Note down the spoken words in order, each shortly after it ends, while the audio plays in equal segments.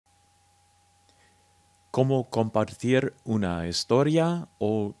Cómo compartir una historia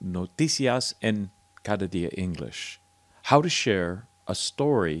o noticias en Cada Dia English. How to share a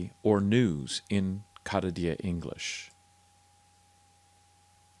story or news in Cada Dia English.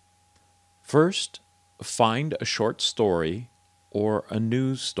 First, find a short story or a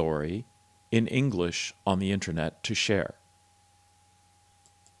news story in English on the internet to share.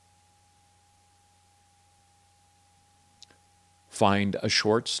 Find a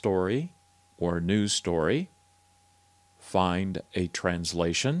short story or news story. Find a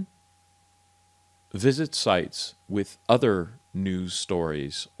translation. Visit sites with other news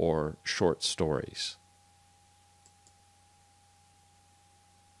stories or short stories.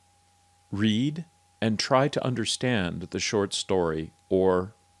 Read and try to understand the short story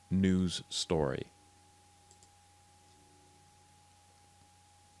or news story.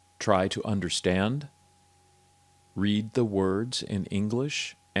 Try to understand. Read the words in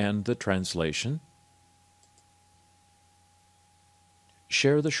English and the translation.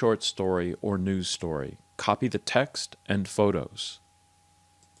 Share the short story or news story. Copy the text and photos.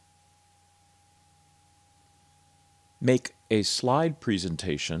 Make a slide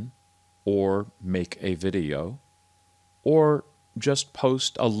presentation or make a video, or just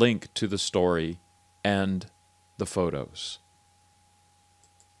post a link to the story and the photos.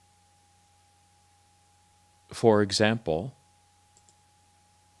 For example,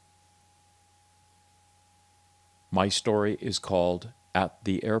 my story is called At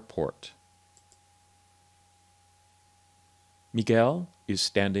the Airport. Miguel is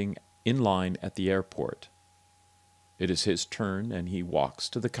standing in line at the airport. It is his turn and he walks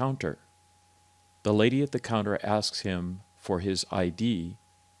to the counter. The lady at the counter asks him for his ID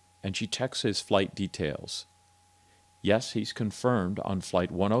and she checks his flight details. Yes, he's confirmed on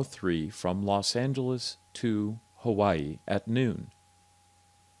Flight 103 from Los Angeles to Hawaii at noon.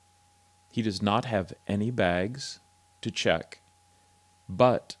 He does not have any bags to check,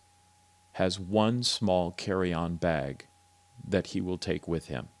 but has one small carry-on bag that he will take with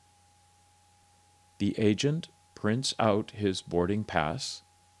him. The agent prints out his boarding pass.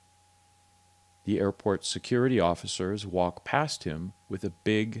 The airport security officers walk past him with a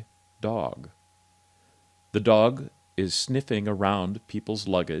big dog. The dog is sniffing around people's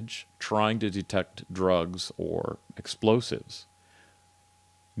luggage, trying to detect drugs or explosives.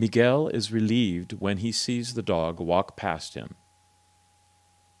 Miguel is relieved when he sees the dog walk past him.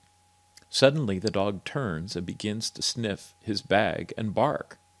 Suddenly, the dog turns and begins to sniff his bag and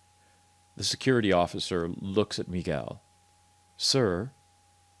bark. The security officer looks at Miguel. "Sir,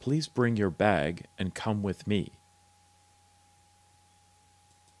 please bring your bag and come with me."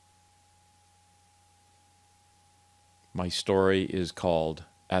 My story is called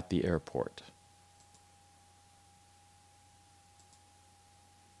At the Airport.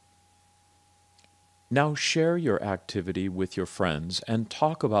 Now share your activity with your friends and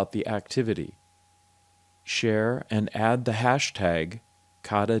talk about the activity. Share and add the hashtag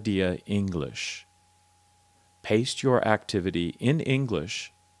Cada Dia English. Paste your activity in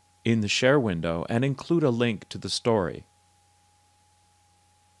English in the share window and include a link to the story.